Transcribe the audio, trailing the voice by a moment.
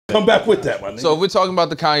Come back with that, my nigga. So if we're talking about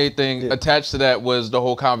the Kanye thing, attached to that was the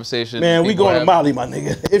whole conversation. Man, we going to Molly, my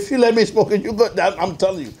nigga. If you let me smoke it, you go. I'm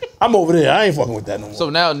telling you, I'm over there. I ain't fucking with that no more. So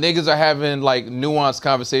now niggas are having like nuanced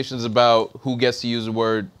conversations about who gets to use the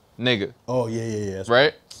word nigga. Oh yeah.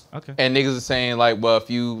 Right? Okay. And niggas are saying like, well, if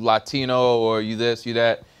you Latino or you this, you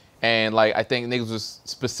that. And like, I think niggas was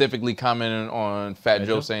specifically commenting on Fat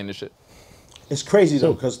Joe saying this shit. It's crazy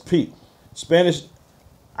though, because Pete, Spanish,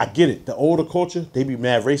 I get it. The older culture, they be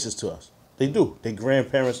mad racist to us. They do. Their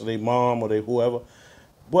grandparents or their mom or they whoever.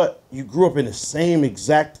 But you grew up in the same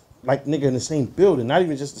exact, like nigga, in the same building, not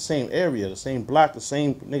even just the same area, the same block, the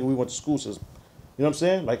same nigga we went to school since. You know what I'm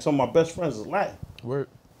saying? Like some of my best friends is Latin. Word.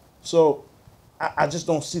 So I just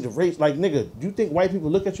don't see the race. Like nigga, do you think white people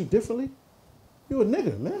look at you differently? You a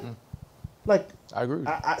nigga, man. Like I agree.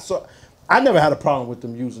 So I never had a problem with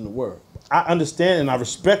them using the word. I understand and I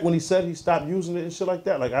respect when he said he stopped using it and shit like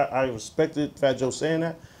that. Like I respected Fat Joe saying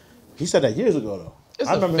that. He said that years ago though. It's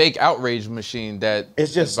a fake outrage machine that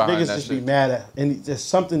it's just niggas just shit. be mad at, and there's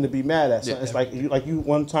something to be mad at. So Yeah. it's like you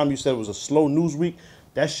one time you said it was a slow news week.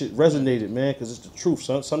 That shit resonated, man, because it's the truth.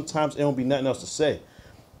 Son. Sometimes it don't be nothing else to say,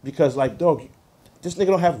 because like dog, this nigga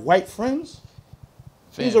don't have white friends.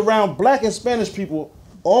 He's around black and Spanish people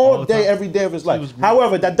all day, every day of his life.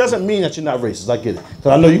 However, that doesn't mean that you're not racist. I get it, because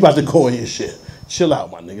I know you about to go in your shit. Chill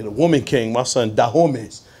out, my nigga. The Woman King, my son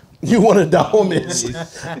Dahomes. You one of Dahomes.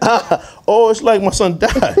 Oh, it's like my son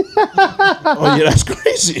died. Oh yeah, that's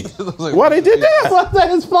crazy. Why they did that? What's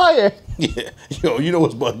that? It's fire. Yeah, yo, you know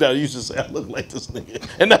what's bugged out? You used to say I look like this nigga,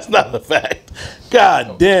 and that's not a fact.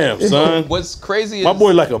 God damn, son. What's crazy is my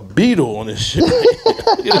boy like a beetle on this shit.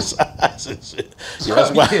 Get his eyes and shit. Yo,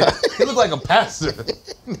 that's why. Yeah, he looked like a pastor.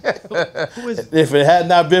 Who is it? If it had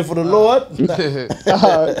not been for the Lord,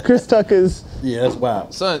 Chris Tucker's. yeah, that's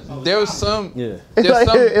wild. Son, there was some. Yeah, It's There's like,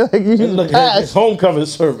 some. it's like you Look just at passed. his homecoming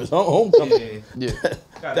service. Homecoming. Yeah.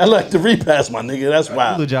 That like the repass, my nigga. That's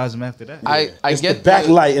wild. Eulogize him after that. I It's get the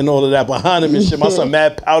backlight and all of that behind him and shit. My son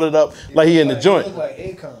mad powdered up like he in the joint. Look like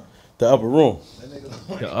Akon. The upper room.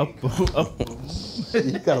 The up.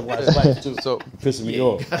 You gotta watch life too. So Pissing me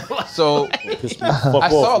off. so Piss me the fuck I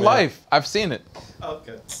saw off, man. Life. I've seen it.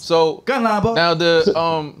 Okay. So Gun line, boy. now the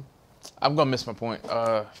I'm gonna miss my point.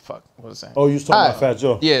 Fuck. What was I saying? Oh, you was talking about Fat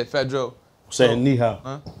Joe? Yeah, Fat Joe. Saying ni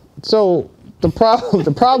hao. So the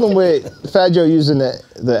problem with Fat Joe using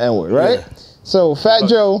the N-word, right? Yeah. So Fat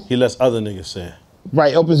Joe, He lets other niggas say it.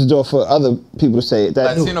 right, opens the door for other people to say it.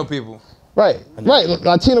 That Latino people. Right.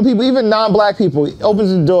 Latino people, even non-black people, it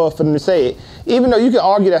opens the door for them to say it. Even though you can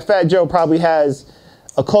argue that Fat Joe probably has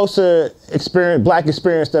a closer experience, black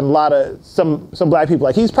experience than a lot of some black people.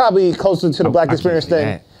 Like he's probably closer to the black experience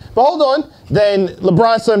than. But hold on, than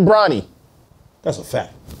LeBron's son Bronny. That's a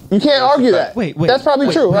fact. You can't argue that. Wait. That's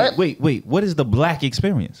probably true, right? Wait. What is the black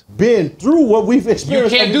experience? Been through what we've You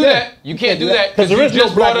experienced. can't every do day. that. You can't do that because there is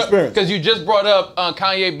no black experience. Because you just brought up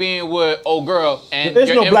Kanye being with old girl, and There is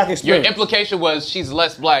no black experience. Your implication was she's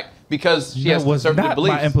less black because she has That was conservative not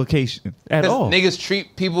beliefs. my implication at all. Niggas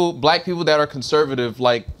treat black people that are conservative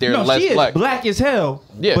like they're No, less she is black. black as hell,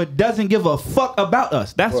 Yeah. but doesn't give a fuck about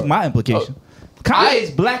us. That's my implication. Kanye's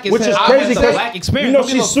black as Which hell. is I crazy went to because black experience. you know Don't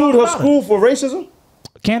she give a sued fuck her about school for racism.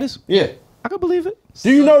 Candace? Yeah. I can believe it. Do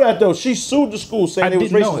you know that though? She sued the school saying I they was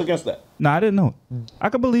didn't know racist it. against that. No, I didn't know it. I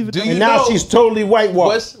can believe it. Do you And now know she's totally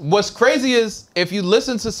whitewashed. What's crazy is if you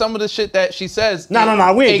listen to some of the shit that she says.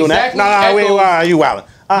 No, we ain't doing that. No, we ain't. echoes- You wildin'.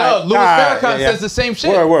 No, Louis Farrakhan says the same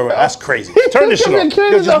shit. Word. That's crazy. Turn this shit off.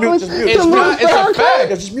 Yo, just mute it. It's not. It's a fact.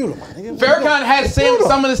 Yo, just mute him, my nigga. Farrakhan has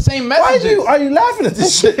some of the same Why messages. are you laughing at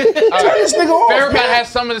this shit? Turn this nigga off. Farrakhan man. has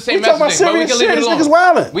some of the same We talking about messaging, but we serious can leave shit. it This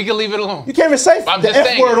alone. nigga's wildin'. We can leave it alone. You can't even say I'm the just F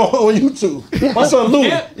saying word it. on YouTube. My son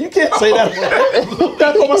Louis. You can't say that. You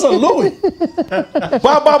gotta call my son Louis.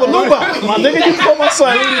 Baba Luba. My nigga, you call my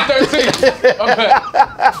son. 13.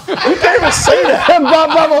 You can't even say that.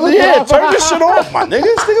 Yeah, turn this shit off, my nigga.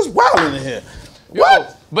 This nigga's wildin' in here.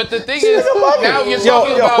 What? But the thing is, now you're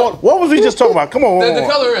talking hold on. about What was we just talking about? Come on. the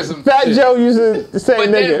colorism. Fat shit. Joe using the same But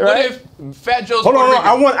nigga, then, what right? if Fat Joe's Hold on,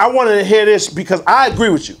 Puerto Rican? I wanted to hear this because I agree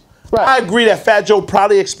with you. Right. I agree that Fat Joe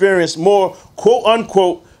probably experienced more quote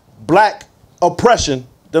unquote black oppression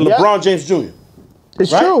than Yep. LeBron James Jr.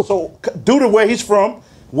 It's Right? true. So due to where he's from,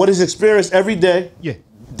 what he's experienced every day, Yeah.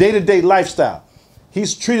 day-to-day lifestyle,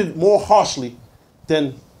 he's treated more harshly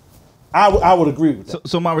than I would agree with that.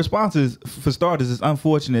 So my response is, for starters, it's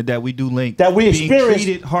unfortunate that we do link That we being experienced-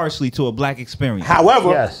 treated harshly to a black experience. However,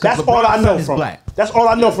 Yes. that's LeBron's all I know son is from. black. That's all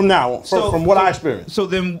I know from now on, from what I experienced. So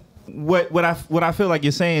then, what I feel like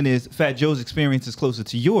you're saying is Fat Joe's experience is closer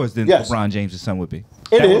to yours than Yes. LeBron James' son would be.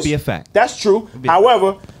 It That is. would be a fact. That's true. be a-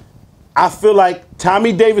 However, I feel like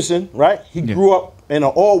Tommy Davidson, right? He grew up in an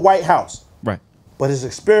all-white house. Right. But his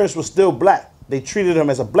experience was still black. They treated him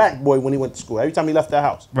as a black boy when he went to school. Every time he left that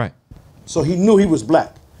house. Right. So he knew he was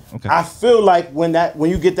black. Okay. I feel like when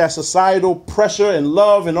you get that societal pressure and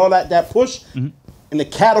love and all that push, and the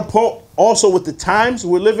catapult, also with the times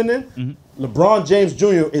we're living in, LeBron James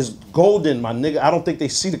Jr. is golden, my nigga. I don't think they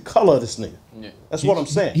see the color of this nigga. Yeah. That's what I'm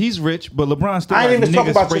saying. He's rich, but LeBron still I ain't has even talking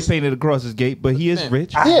niggas about spray just- painted across his gate, but he is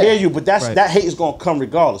rich. I hear you, but Right. that hate is gonna come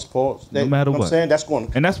regardless, Paul. No matter you know what. I'm saying? That's going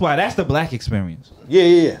to And that's why that's the black experience.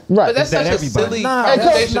 yeah. Right. But that's that such a everybody? silly Nah,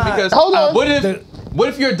 conversation not. because Hold on. what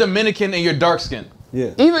if you're Dominican and you're dark skinned?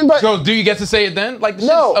 Yeah. Even but So do you get to say it then? Like, this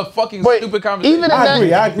No, is a fucking but stupid conversation. even in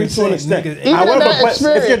I agree to an extent. Even in However, that but if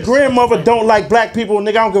your experience- grandmother don't like black people, nigga,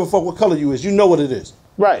 I don't give a fuck what color you is. You know what it is.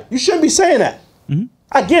 right. You shouldn't be saying that.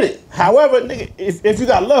 I get it. However, nigga, if you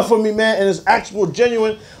got love for me, man, and it's actual,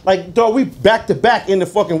 genuine, like, dog, we back to back in the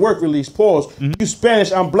fucking work release. Pause. You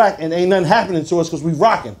Spanish, I'm black, and ain't nothing happening to us because we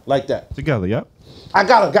rocking like that. Together, yep. I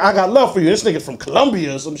got love for you. This nigga from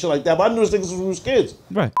Colombia or some shit like that, but I knew this nigga since we was kids.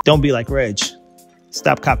 Right. Don't be like Reg.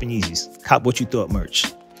 Stop copping Yeezys. Cop what you thought merch.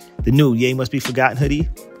 The new Ye Must Be Forgotten hoodie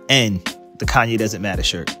and the Kanye Doesn't Matter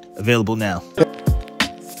shirt. Available now.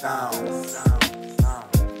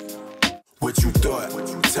 What you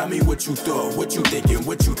thought? Tell me what you thought. What you thinking?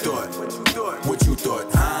 What you thought? What you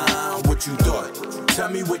thought? What you thought? Tell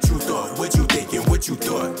me what you thought. What you thinking? What you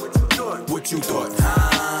thought? What you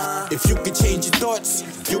thought? If you could change your thoughts,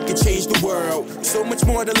 you could change the world. So much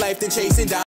more to life than chasing down.